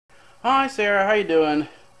Hi Sarah, how you doing?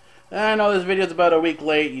 I know this video's about a week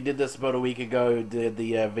late. You did this about a week ago. You did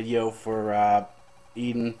the video for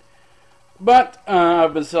Eden. But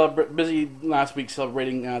I've been busy last week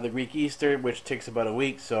celebrating the Greek Easter, which takes about a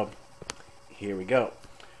week, so here we go.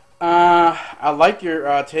 I like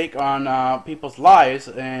your take on people's lives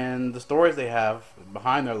and the stories they have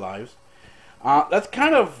behind their lives. That's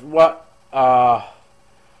kind of what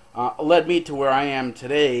led me to where I am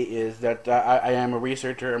today, is that I am a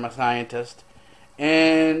researcher, I'm a scientist,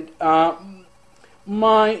 and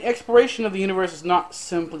my exploration of the universe is not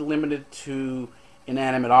simply limited to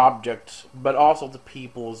inanimate objects, but also to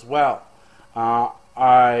people as well.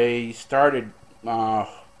 I started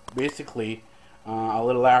basically a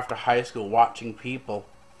little after high school watching people.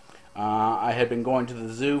 I had been going to the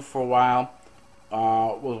zoo for a while,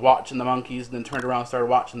 was watching the monkeys, and then turned around and started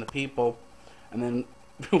watching the people, and then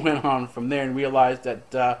went on from there and realized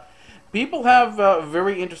that people have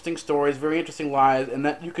very interesting stories, very interesting lives, and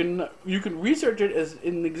that you can research it as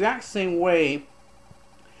in the exact same way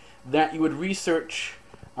that you would research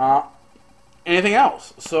anything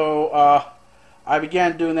else. So I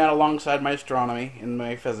began doing that alongside my astronomy and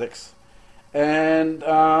my physics, and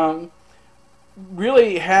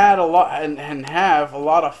really had a lot and have a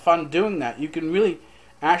lot of fun doing that. You can really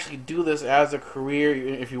actually do this as a career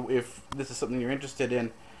if this is something you're interested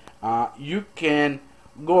in. You can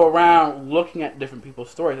go around looking at different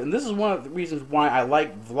people's stories, and this is one of the reasons why I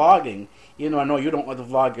like vlogging. Even though I know you don't like to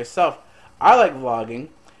vlog yourself, I like vlogging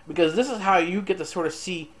because this is how you get to sort of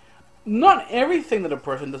see not everything that a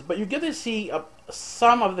person does, but you get to see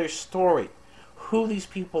some of their story, who these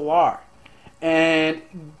people are. And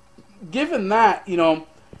given that, you know,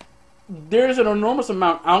 there's an enormous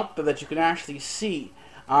amount out there that you can actually see.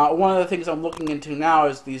 One of the things I'm looking into now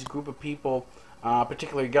is these group of people,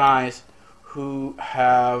 particularly guys, who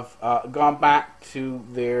have gone back to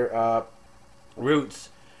their roots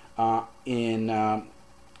in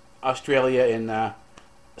Australia, in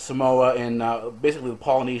Samoa, and basically the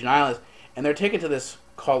Polynesian Islands, and they're taken to this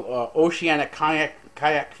called oceanic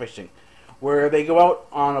kayak fishing, where they go out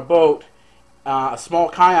on a boat, a small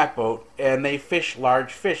kayak boat, and they fish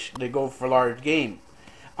large fish. They go for large game.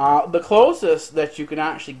 The closest that you can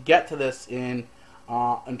actually get to this in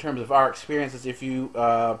terms of our experiences, if you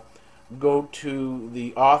go to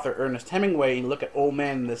the author Ernest Hemingway and look at Old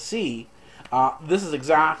Man in the Sea, this is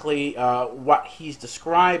exactly what he's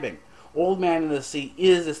describing. Old Man in the Sea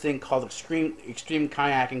is this thing called extreme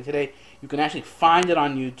kayaking today. You can actually find it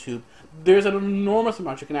on YouTube. There's an enormous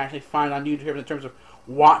amount you can actually find on YouTube in terms of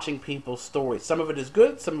watching people's stories. Some of it is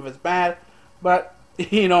good, some of it's bad, but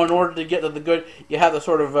you know, in order to get to the good, you have to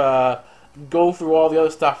sort of go through all the other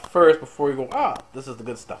stuff first before you go, this is the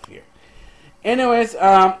good stuff here. Anyways,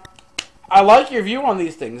 I like your view on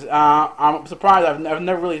these things. I'm surprised. I've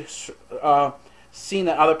never really seen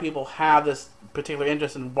that other people have this particular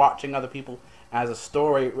interest in watching other people as a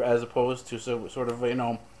story, as opposed to sort of,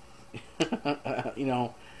 you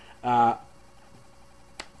know,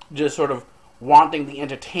 just sort of wanting the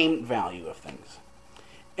entertainment value of things.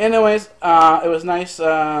 Anyways, it was nice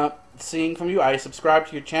seeing from you. I subscribe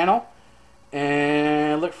to your channel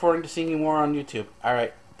and look forward to seeing you more on YouTube.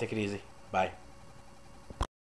 Alright, take it easy. Bye.